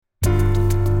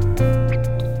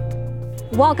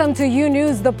Welcome to U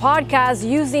News, the podcast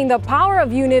using the power of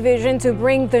Univision to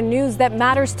bring the news that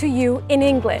matters to you in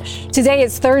English. Today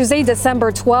is Thursday,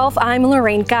 December 12th. I'm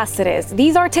Lorraine Cáceres.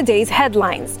 These are today's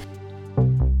headlines.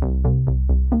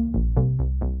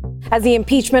 As the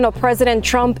impeachment of President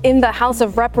Trump in the House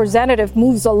of Representatives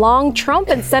moves along, Trump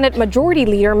and Senate Majority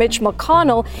Leader Mitch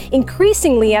McConnell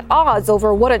increasingly at odds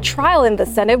over what a trial in the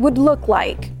Senate would look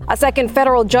like. A second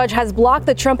federal judge has blocked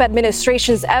the Trump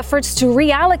administration's efforts to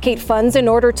reallocate funds in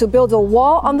order to build a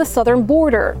wall on the southern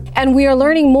border. And we are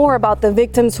learning more about the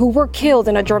victims who were killed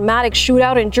in a dramatic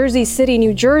shootout in Jersey City,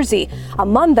 New Jersey.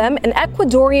 Among them, an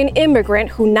Ecuadorian immigrant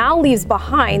who now leaves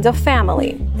behind a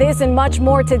family. This and much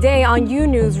more today on U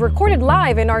News, recorded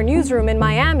live in our newsroom in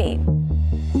Miami.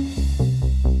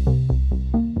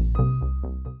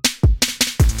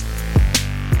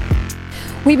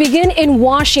 We begin in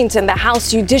Washington, the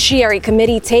House Judiciary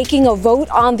Committee taking a vote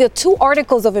on the two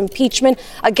articles of impeachment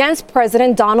against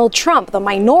President Donald Trump, the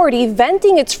minority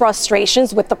venting its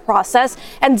frustrations with the process,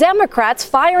 and Democrats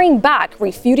firing back,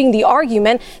 refuting the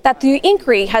argument that the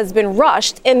inquiry has been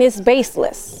rushed and is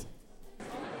baseless.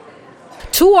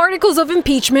 Two articles of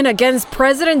impeachment against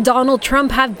President Donald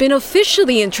Trump have been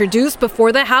officially introduced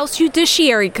before the House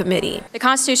Judiciary Committee. The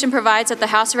Constitution provides that the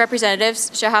House of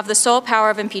Representatives shall have the sole power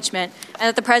of impeachment, and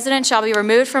that the President shall be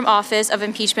removed from office of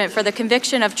impeachment for the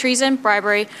conviction of treason,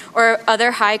 bribery, or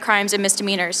other high crimes and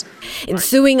misdemeanors.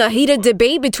 Ensuing a heated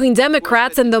debate between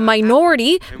Democrats and the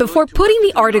minority before putting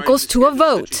the articles to a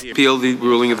vote. Appeal the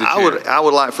ruling of the chair. I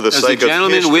would like, for the sake of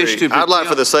history, I'd like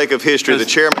for the sake of history, the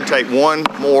chairman take one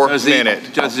more minute.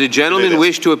 Does the gentleman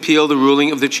wish to appeal the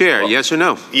ruling of the chair? Yes or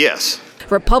no? Yes.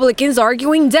 Republicans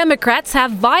arguing Democrats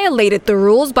have violated the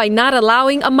rules by not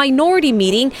allowing a minority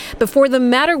meeting before the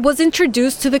matter was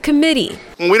introduced to the committee.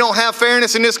 When we don't have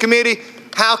fairness in this committee,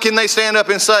 how can they stand up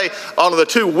and say, on the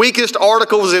two weakest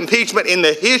articles of impeachment in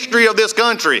the history of this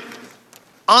country,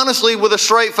 honestly, with a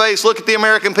straight face, look at the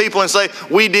American people and say,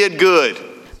 we did good?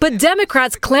 But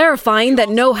Democrats clarifying that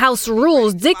no House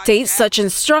rules dictate such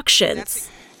instructions.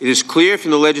 It is clear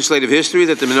from the legislative history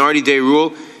that the minority day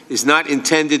rule is not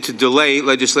intended to delay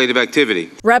legislative activity.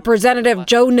 Representative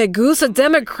Joe Neguse, a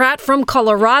Democrat from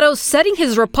Colorado, setting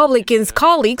his Republican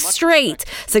colleagues straight,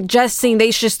 suggesting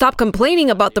they should stop complaining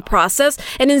about the process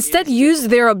and instead use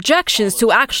their objections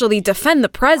to actually defend the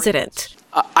president.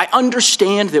 I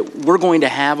understand that we're going to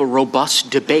have a robust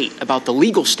debate about the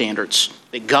legal standards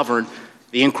that govern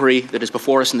the inquiry that is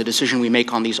before us and the decision we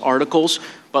make on these articles,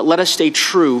 but let us stay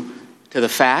true to the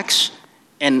facts,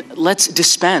 and let's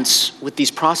dispense with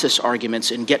these process arguments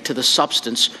and get to the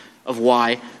substance of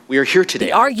why we are here today.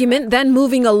 The argument then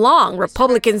moving along,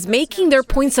 Republicans making their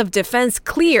points of defense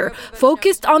clear,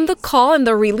 focused on the call and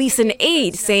the release in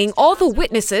aid, saying all the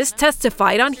witnesses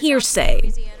testified on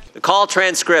hearsay. The call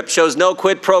transcript shows no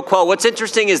quid pro quo. What's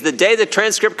interesting is the day the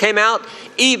transcript came out,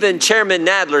 even Chairman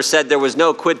Nadler said there was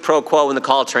no quid pro quo in the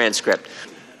call transcript.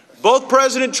 Both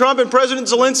President Trump and President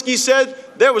Zelensky said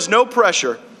there was no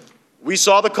pressure. We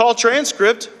saw the call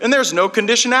transcript, and there's no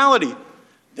conditionality.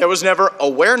 There was never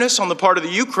awareness on the part of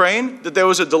the Ukraine that there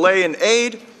was a delay in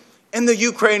aid, and the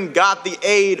Ukraine got the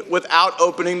aid without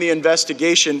opening the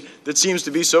investigation that seems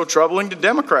to be so troubling to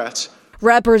Democrats.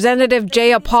 Representative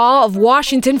Jay Paul of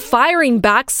Washington firing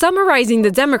back, summarizing the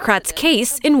Democrats'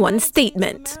 case in one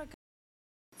statement.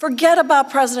 Forget about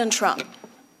President Trump.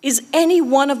 Is any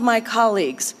one of my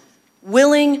colleagues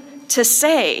willing to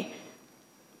say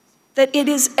that it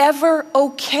is ever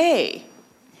okay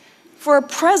for a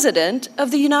president of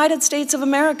the United States of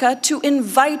America to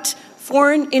invite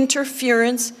foreign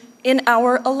interference in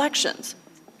our elections?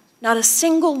 Not a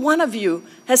single one of you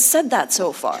has said that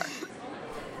so far.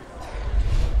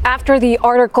 After the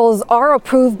articles are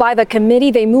approved by the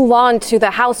committee, they move on to the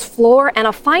House floor, and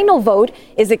a final vote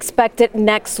is expected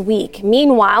next week.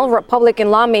 Meanwhile,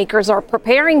 Republican lawmakers are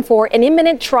preparing for an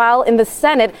imminent trial in the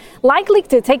Senate, likely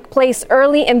to take place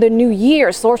early in the new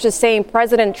year. Sources saying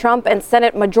President Trump and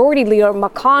Senate Majority Leader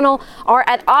McConnell are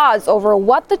at odds over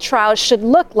what the trial should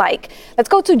look like. Let's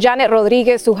go to Janet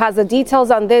Rodriguez, who has the details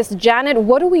on this. Janet,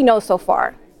 what do we know so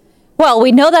far? Well,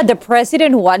 we know that the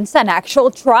president wants an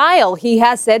actual trial. He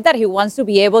has said that he wants to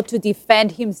be able to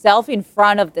defend himself in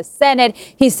front of the Senate.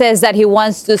 He says that he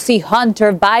wants to see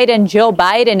Hunter Biden, Joe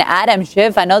Biden, Adam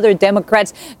Schiff, and other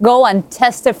Democrats go and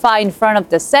testify in front of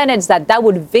the Senate, that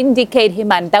would vindicate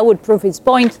him and that would prove his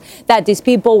point that these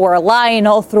people were lying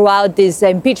all throughout this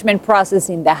impeachment process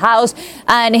in the House.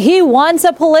 And he wants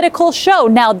a political show.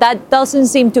 Now, that doesn't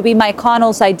seem to be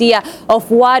McConnell's idea of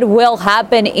what will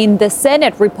happen in the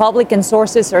Senate. Republicans Republican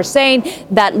sources are saying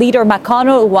that Leader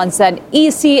McConnell wants an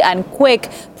easy and quick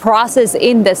process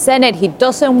in the Senate. He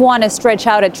doesn't want to stretch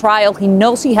out a trial. He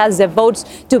knows he has the votes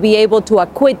to be able to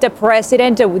acquit the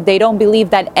president. They don't believe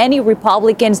that any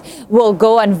Republicans will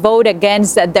go and vote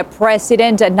against the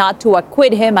president and not to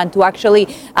acquit him and to actually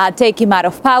take him out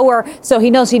of power. So he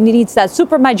knows he needs that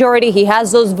supermajority. He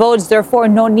has those votes. Therefore,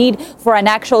 no need for an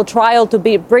actual trial to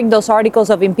bring those articles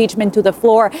of impeachment to the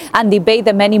floor and debate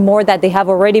them anymore that they have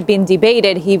already been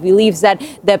debated. He believes that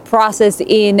the process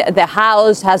in the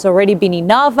House has already been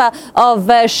enough of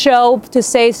a show, to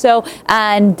say so,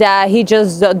 and he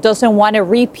just doesn't want to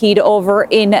repeat over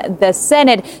in the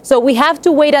Senate. So we have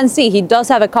to wait and see. He does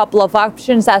have a couple of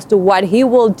options as to what he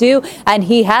will do, and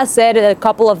he has said a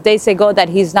couple of days ago that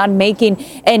he's not making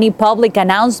any public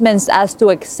announcements as to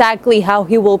exactly how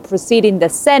he will proceed in the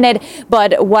Senate.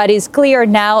 But what is clear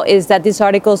now is that these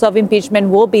articles of impeachment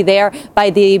will be there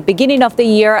by the beginning of the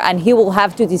year, and he will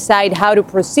have to decide how to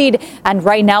proceed. And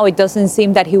right now, it doesn't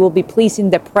seem that he will be pleasing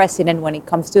the president when it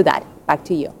comes to that. Back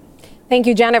to you. Thank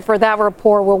you, Janet, for that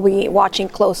report. We'll be watching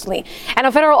closely. And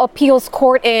a federal appeals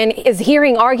court is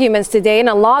hearing arguments today in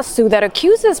a lawsuit that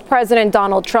accuses President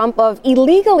Donald Trump of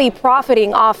illegally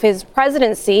profiting off his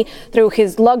presidency through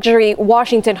his luxury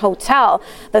Washington hotel.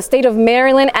 The state of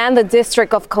Maryland and the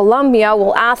District of Columbia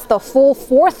will ask the full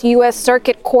Fourth U.S.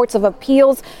 Circuit Courts of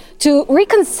Appeals to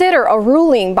reconsider a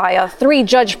ruling by a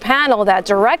 3-judge panel that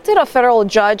directed a federal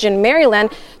judge in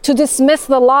Maryland to dismiss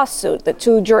the lawsuit. The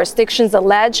two jurisdictions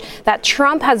allege that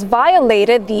Trump has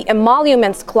violated the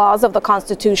emoluments clause of the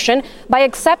Constitution by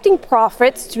accepting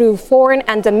profits through foreign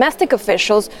and domestic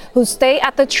officials who stay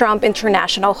at the Trump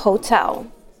International Hotel.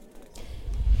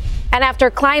 And after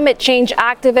climate change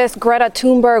activist Greta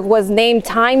Thunberg was named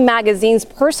Time Magazine's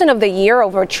Person of the Year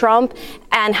over Trump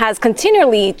and has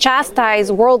continually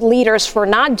chastised world leaders for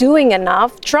not doing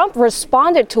enough, Trump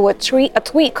responded to a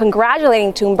tweet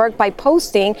congratulating Thunberg by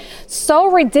posting, "So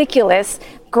ridiculous.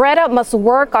 Greta must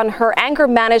work on her anger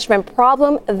management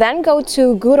problem, then go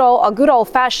to a good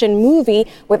old-fashioned movie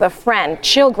with a friend.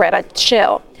 Chill, Greta,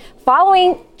 chill."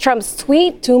 Following Trump's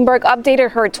tweet, Thunberg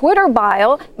updated her Twitter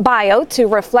bio to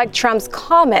reflect Trump's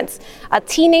comments. A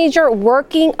teenager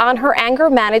working on her anger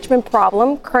management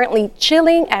problem, currently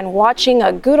chilling and watching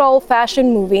a good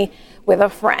old-fashioned movie with a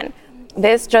friend.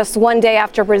 This just one day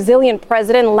after Brazilian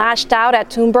president lashed out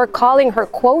at Thunberg, calling her,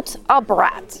 quote, a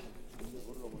brat.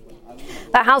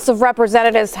 The House of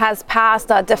Representatives has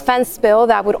passed a defense bill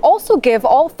that would also give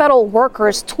all federal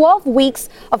workers 12 weeks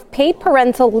of paid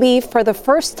parental leave for the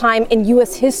first time in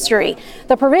U.S. history.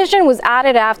 The provision was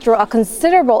added after a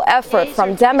considerable effort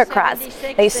from Democrats.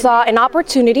 They saw an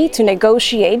opportunity to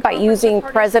negotiate by using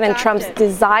President Trump's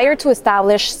desire to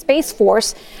establish Space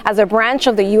Force as a branch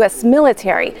of the U.S.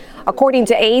 military. According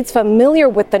to aides familiar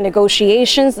with the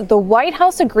negotiations, the White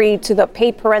House agreed to the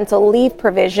paid parental leave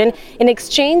provision in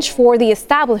exchange for the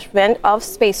establishment of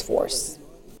Space Force.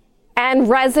 And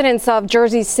residents of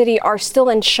Jersey City are still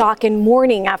in shock and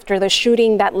mourning after the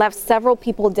shooting that left several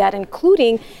people dead,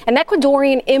 including an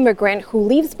Ecuadorian immigrant who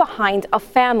leaves behind a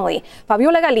family.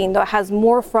 Fabiola Galindo has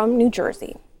more from New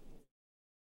Jersey.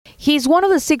 He's one of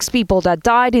the 6 people that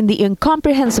died in the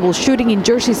incomprehensible shooting in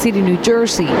Jersey City, New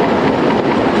Jersey.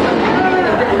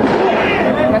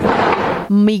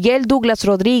 Miguel Douglas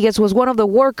Rodriguez was one of the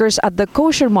workers at the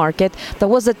kosher market that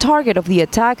was the target of the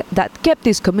attack that kept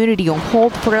this community on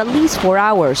hold for at least 4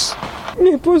 hours.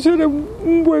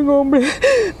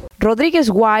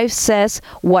 Rodriguez's wife says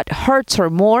what hurts her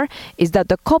more is that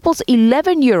the couple's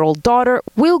 11-year-old daughter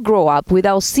will grow up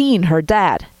without seeing her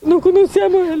dad. We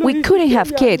couldn't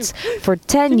have kids. For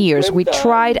 10 years we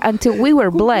tried until we were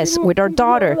blessed with our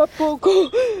daughter.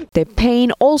 The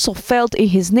pain also felt in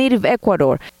his native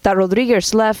Ecuador, that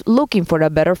Rodriguez left looking for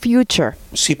a better future.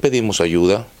 Sí pedimos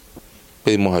ayuda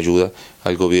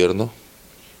al gobierno.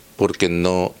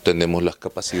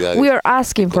 We are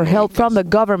asking for help from the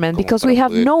government because we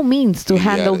have no means to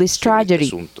handle this tragedy.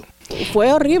 It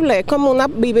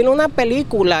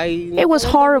was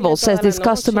horrible, says this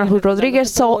customer who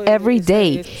Rodriguez saw every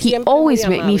day. He always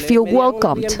made me feel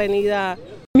welcomed.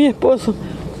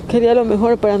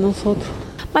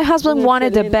 My husband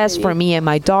wanted the best for me and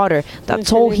my daughter.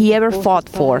 That's all he ever fought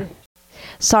for.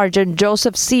 Sergeant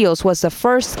Joseph Seals was the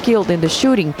first killed in the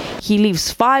shooting. He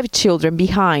leaves 5 children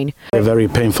behind. A very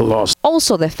painful loss.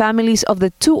 Also, the families of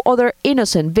the 2 other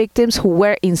innocent victims who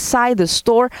were inside the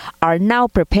store are now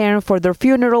preparing for their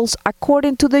funerals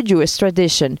according to the Jewish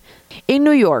tradition. In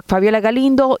New York, Fabiola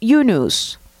Galindo, U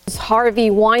News. Harvey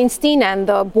Weinstein and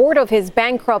the board of his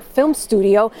bankrupt film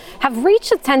studio have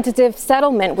reached a tentative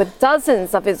settlement with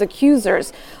dozens of his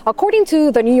accusers. According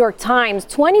to the New York Times,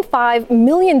 $25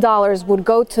 million would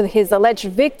go to his alleged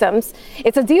victims.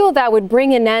 It's a deal that would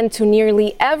bring an end to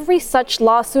nearly every such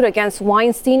lawsuit against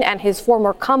Weinstein and his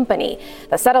former company.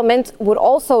 The settlement would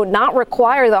also not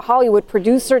require the Hollywood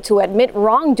producer to admit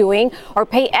wrongdoing or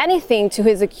pay anything to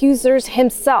his accusers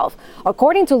himself.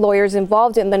 According to lawyers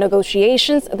involved in the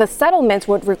negotiations, the settlement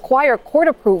would require court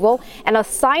approval and a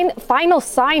final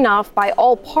sign-off by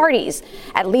all parties.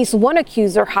 At least one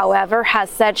accuser, however, has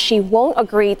said she won't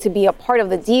agree to be a part of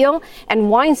the deal, and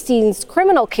Weinstein's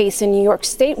criminal case in New York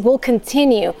State will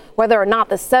continue whether or not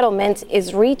the settlement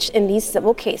is reached in these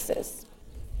civil cases.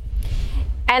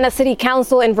 And a city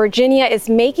council in Virginia is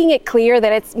making it clear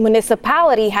that its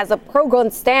municipality has a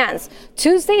pro-gun stance.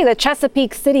 Tuesday, the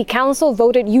Chesapeake City Council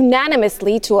voted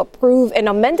unanimously to approve an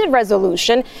amended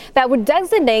resolution that would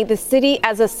designate the city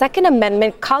as a Second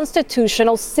Amendment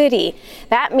constitutional city.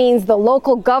 That means the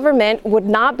local government would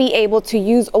not be able to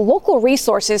use local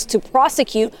resources to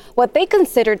prosecute what they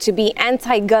consider to be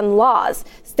anti-gun laws.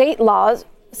 State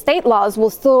laws will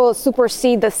still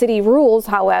supersede the city rules,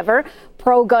 however.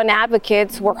 Pro-gun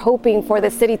advocates were hoping for the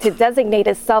city to designate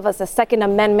itself as a Second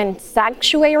Amendment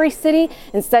sanctuary city.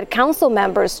 Instead, council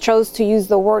members chose to use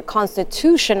the word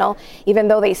constitutional, even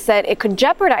though they said it could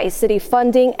jeopardize city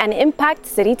funding and impact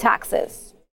city taxes.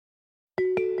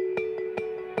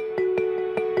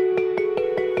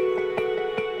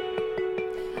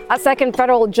 A second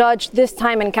federal judge, this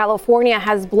time in California,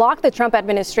 has blocked the Trump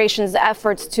administration's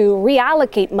efforts to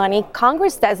reallocate money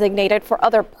Congress designated for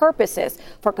other purposes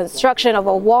for construction of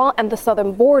a wall and the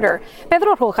southern border.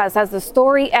 Pedro Rojas has the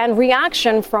story and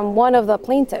reaction from one of the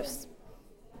plaintiffs.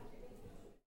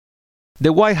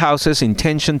 The White House's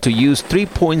intention to use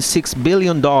 $3.6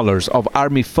 billion of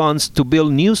Army funds to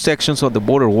build new sections of the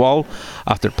border wall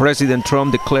after President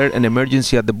Trump declared an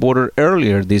emergency at the border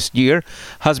earlier this year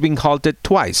has been halted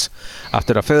twice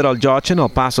after a federal judge in El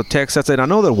Paso, Texas, and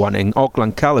another one in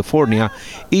Oakland, California,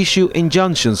 issued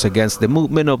injunctions against the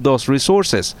movement of those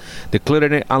resources,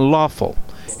 declaring it unlawful.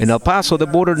 In El Paso, the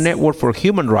Border Network for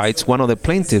Human Rights, one of the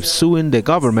plaintiffs suing the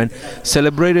government,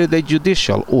 celebrated the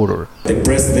judicial order. The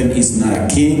president is not a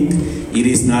king, it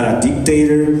is not a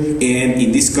dictator, and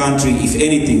in this country, if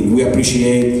anything, we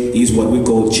appreciate is what we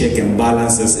call check and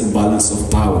balances and balance of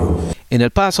power. In El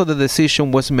Paso, the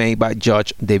decision was made by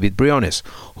Judge David Briones,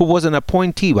 who was an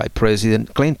appointee by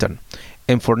President Clinton,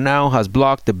 and for now has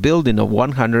blocked the building of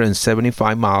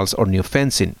 175 miles of new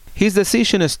fencing. His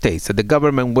decision states that the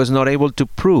government was not able to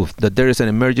prove that there is an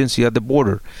emergency at the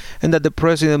border and that the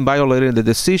president violated the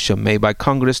decision made by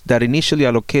Congress that initially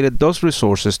allocated those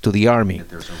resources to the Army.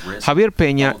 Javier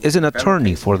Peña is an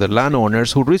attorney for the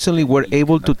landowners who recently were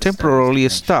able to temporarily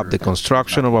stop the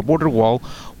construction of a border wall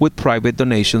with private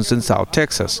donations in South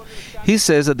Texas. He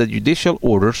says that the judicial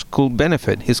orders could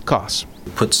benefit his cause.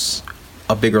 It puts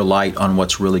a bigger light on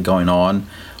what's really going on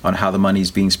how the money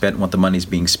is being spent and what the money is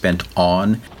being spent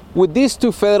on. With these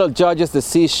two federal judges'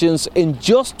 decisions in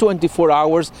just 24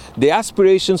 hours, the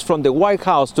aspirations from the White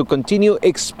House to continue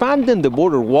expanding the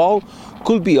border wall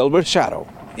could be overshadowed.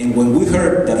 And when we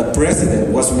heard that the president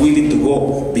was willing to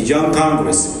go beyond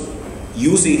Congress,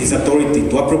 using his authority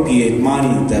to appropriate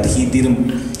money that he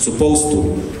didn't supposed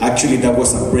to, actually that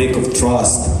was a break of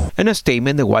trust. In a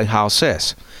statement, the White House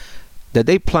says that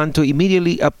they plan to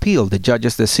immediately appeal the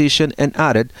judge's decision and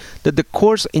added that the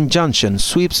court's injunction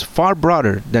sweeps far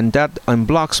broader than that and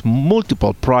blocks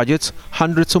multiple projects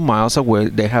hundreds of miles away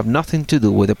that have nothing to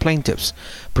do with the plaintiffs.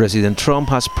 President Trump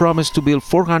has promised to build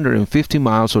 450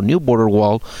 miles of new border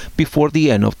wall before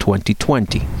the end of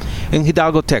 2020. In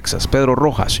Hidalgo, Texas, Pedro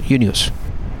Rojas, UNews.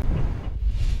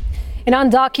 An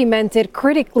undocumented,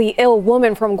 critically ill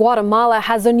woman from Guatemala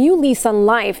has a new lease on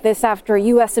life. This after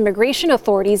U.S. immigration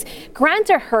authorities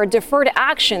granted her deferred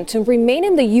action to remain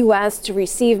in the U.S. to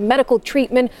receive medical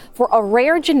treatment for a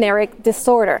rare genetic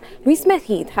disorder. Luis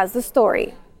Mejid has the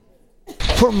story.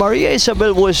 For Maria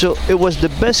Isabel Hueso, it was the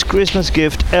best Christmas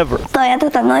gift ever.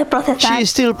 She is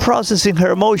still processing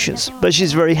her emotions, but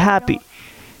she's very happy.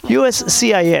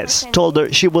 USCIS told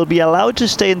her she will be allowed to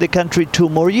stay in the country 2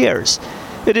 more years.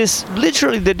 It is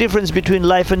literally the difference between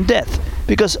life and death,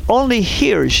 because only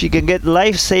here she can get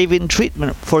life-saving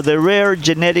treatment for the rare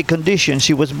genetic condition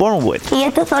she was born with.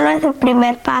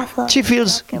 She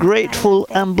feels grateful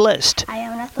and blessed.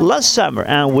 Last summer,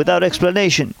 and without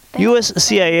explanation,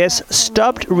 USCIS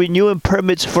stopped renewing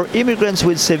permits for immigrants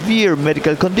with severe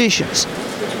medical conditions.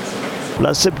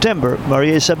 Last September,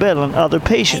 Maria Isabel and other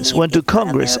patients went to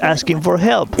Congress asking for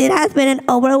help. It has been an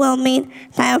overwhelming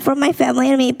time for my family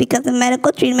and me because the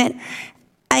medical treatment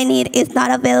I need is not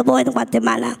available in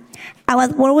Guatemala. I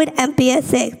was born with MPS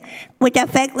 6, which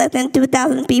affects less than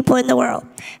 2,000 people in the world.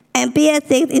 MPS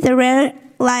 6 is a rare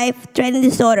life-threatening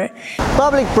disorder.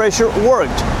 Public pressure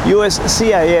worked.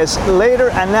 USCIS later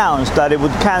announced that it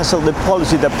would cancel the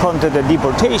policy that prompted the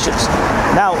deportations.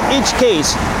 Now each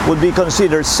case would be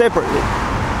considered separately.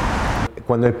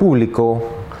 Cuando el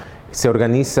público se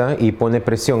organiza y pone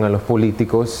presión a los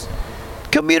políticos.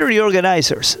 Community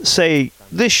organizers say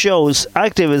this shows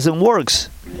activism works.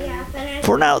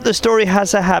 For now, the story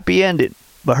has a happy ending,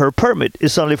 but her permit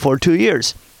is only for 2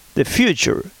 years. The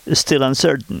future is still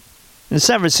uncertain. In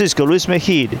San Francisco, Luis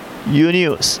Mejid,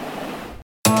 U-News.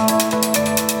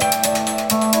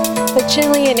 The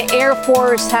Chilean Air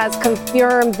Force has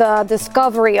confirmed the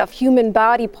discovery of human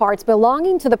body parts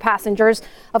belonging to the passengers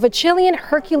of a Chilean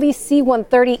Hercules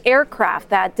C-130 aircraft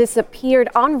that disappeared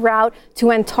en route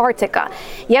to Antarctica.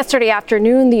 Yesterday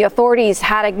afternoon, the authorities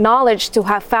had acknowledged to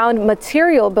have found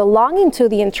material belonging to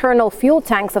the internal fuel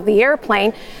tanks of the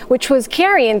airplane, which was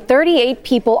carrying 38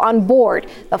 people on board.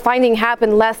 The finding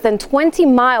happened less than 20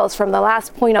 miles from the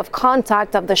last point of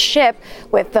contact of the ship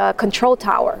with the control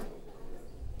tower.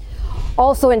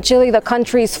 Also in Chile, the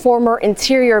country's former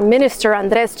Interior Minister,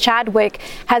 Andrés Chadwick,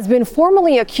 has been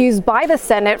formally accused by the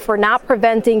Senate for not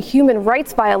preventing human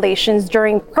rights violations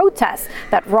during protests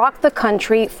that rocked the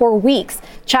country for weeks.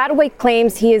 Chadwick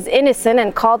claims he is innocent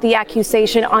and called the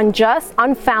accusation unjust,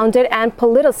 unfounded, and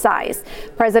politicized.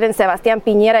 President Sebastián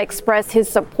Piñera expressed his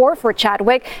support for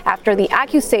Chadwick after the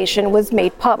accusation was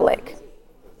made public.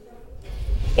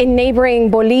 In neighboring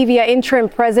Bolivia, interim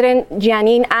President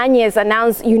Janine Áñez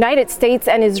announced United States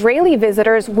and Israeli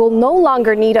visitors will no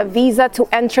longer need a visa to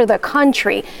enter the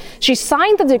country. She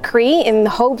signed the decree in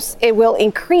hopes it will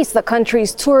increase the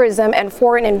country's tourism and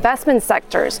foreign investment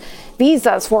sectors.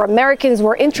 Visas for Americans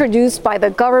were introduced by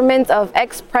the government of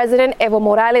ex-President Evo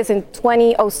Morales in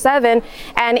 2007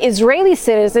 and Israeli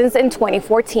citizens in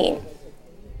 2014.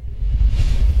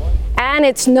 And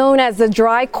it's known as the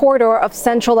dry corridor of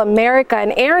Central America,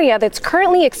 an area that's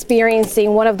currently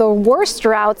experiencing one of the worst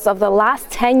droughts of the last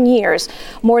 10 years.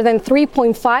 More than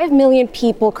 3.5 million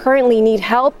people currently need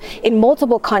help in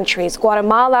multiple countries.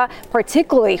 Guatemala,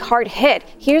 particularly hard hit.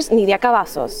 Here's Nidia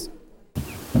Cavazos.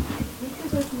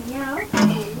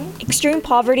 Extreme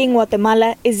poverty in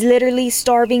Guatemala is literally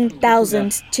starving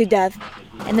thousands to death.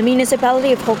 In the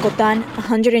municipality of Jocotan,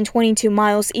 122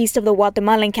 miles east of the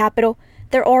Guatemalan capital,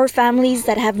 there are families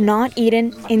that have not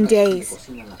eaten in days.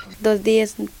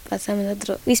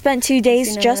 We spent 2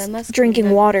 days just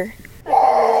drinking water.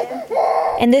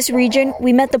 In this region,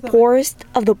 we met the poorest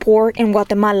of the poor in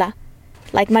Guatemala,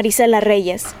 like Marisela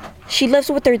Reyes. She lives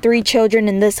with her 3 children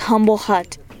in this humble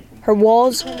hut. Her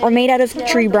walls are made out of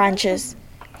tree branches.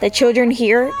 The children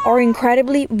here are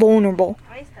incredibly vulnerable.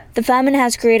 The famine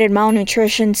has created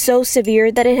malnutrition so severe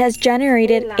that it has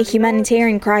generated a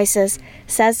humanitarian crisis,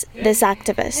 says this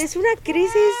activist.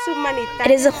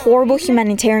 It is a horrible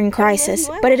humanitarian crisis,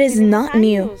 but it is not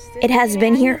new. It has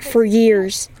been here for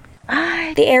years.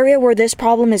 The area where this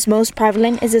problem is most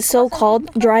prevalent is the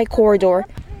so-called dry corridor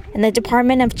in the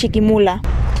department of Chiquimula,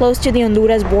 close to the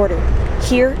Honduras border.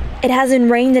 Here, it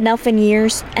hasn't rained enough in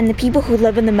years, and the people who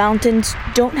live in the mountains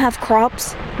don't have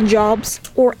crops, jobs,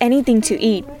 or anything to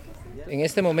eat.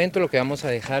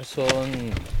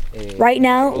 Right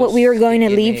now, what we are going to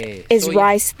leave is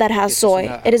rice that has soy.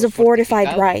 It is a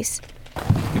fortified rice.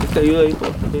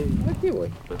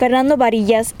 Fernando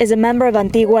Varillas is a member of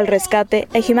Antiguo El Rescate,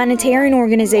 a humanitarian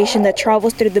organization that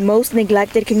travels through the most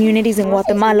neglected communities in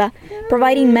Guatemala,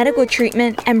 providing medical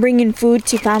treatment and bringing food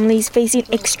to families facing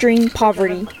extreme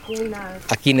poverty.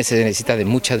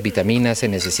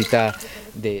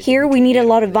 Here we need a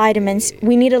lot of vitamins,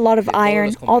 we need a lot of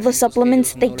iron, all the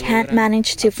supplements they can't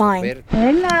manage to find.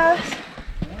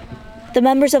 The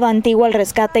members of Antiguo El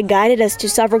Rescate guided us to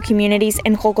several communities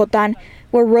in Jocotan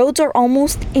where roads are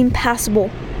almost impassable.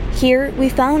 Here we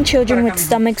found children with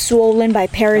stomachs swollen by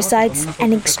parasites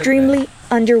and extremely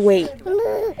underweight.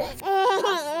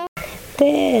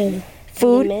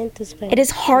 Food, it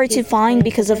is hard to find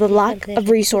because of the lack of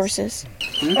resources.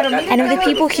 And if the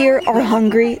people here are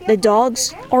hungry, the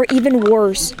dogs are even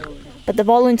worse. But the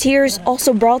volunteers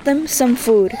also brought them some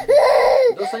food.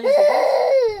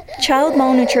 Child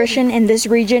malnutrition in this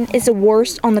region is the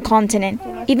worst on the continent,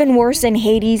 even worse in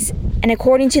Haiti, and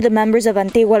according to the members of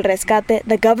Antiguo El Rescate,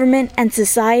 the government and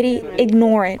society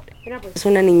ignore it. It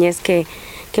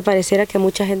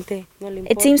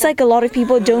seems like a lot of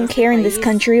people don't care in this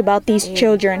country about these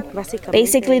children.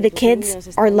 Basically, the kids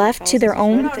are left to their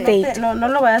own fate. In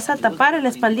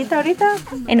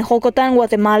Jocotan,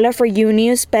 Guatemala, for U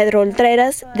News, Pedro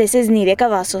Oltreras, this is Nidia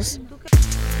Cavazos.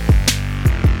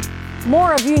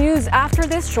 More of U News after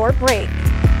this short break.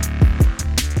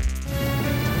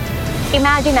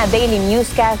 Imagine a daily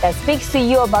newscast that speaks to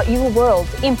you about your world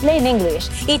in plain English.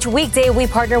 Each weekday, we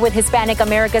partner with Hispanic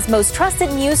America's most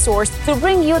trusted news source to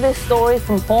bring you the stories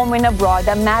from home and abroad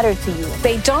that matter to you.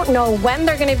 They don't know when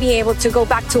they're going to be able to go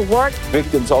back to work.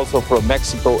 Victims also from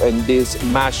Mexico and this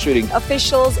mass shooting.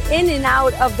 Officials in and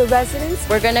out of the residence.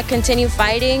 We're going to continue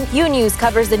fighting. U News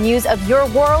covers the news of your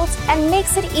world and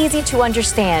makes it easy to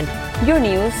understand. U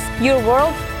News, your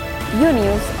world, U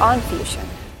News on Fusion.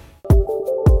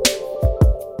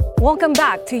 Welcome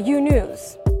back to U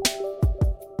News.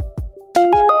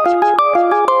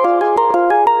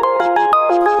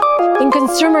 In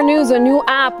consumer news, a new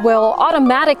app will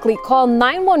automatically call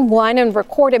 911 and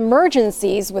record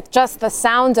emergencies with just the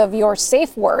sound of your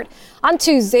safe word. On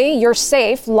Tuesday, Your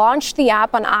Safe launched the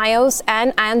app on iOS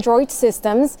and Android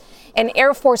systems. An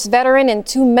Air Force veteran and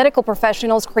 2 medical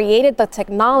professionals created the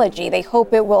technology. They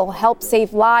hope it will help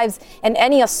save lives in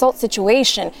any assault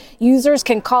situation. Users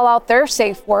can call out their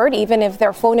safe word even if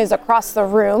their phone is across the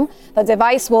room. The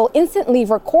device will instantly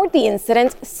record the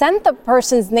incident, send the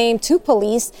person's name to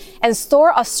police, and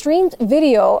store a streamed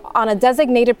video on a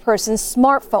designated person's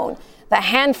smartphone. The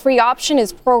hand-free option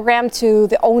is programmed to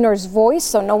the owner's voice,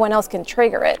 so no one else can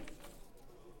trigger it.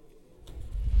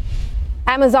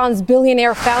 Amazon's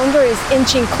billionaire founder is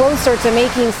inching closer to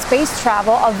making space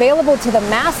travel available to the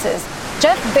masses.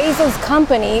 Jeff Bezos'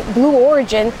 company, Blue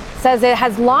Origin, says it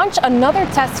has launched another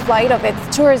test flight of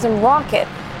its tourism rocket.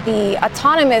 The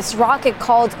autonomous rocket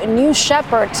called New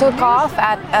Shepard took off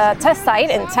at a test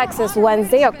site in Texas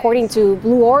Wednesday. According to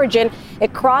Blue Origin,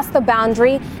 it crossed the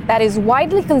boundary that is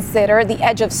widely considered the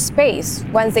edge of space.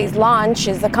 Wednesday's launch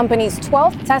is the company's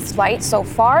 12th test flight so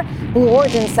far. Blue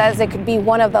Origin says it could be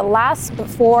one of the last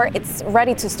before it's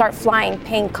ready to start flying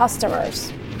paying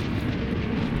customers.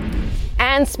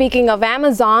 And speaking of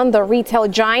Amazon, the retail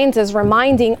giant is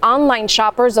reminding online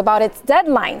shoppers about its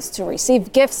deadlines to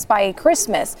receive gifts by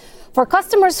Christmas. For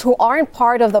customers who aren't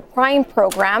part of the Prime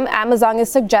program, Amazon is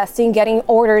suggesting getting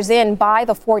orders in by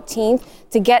the 14th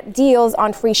to get deals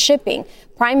on free shipping.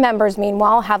 Prime members,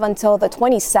 meanwhile, have until the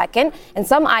 22nd, and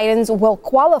some items will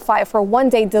qualify for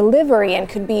one-day delivery and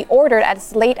could be ordered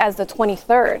as late as the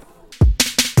 23rd.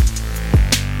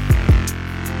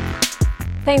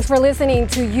 Thanks for listening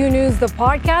to U News, the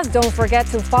podcast. Don't forget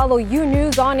to follow U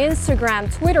News on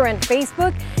Instagram, Twitter, and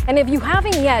Facebook. And if you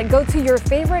haven't yet, go to your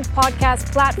favorite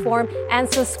podcast platform and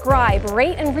subscribe,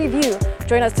 rate, and review.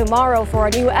 Join us tomorrow for a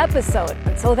new episode.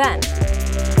 Until then.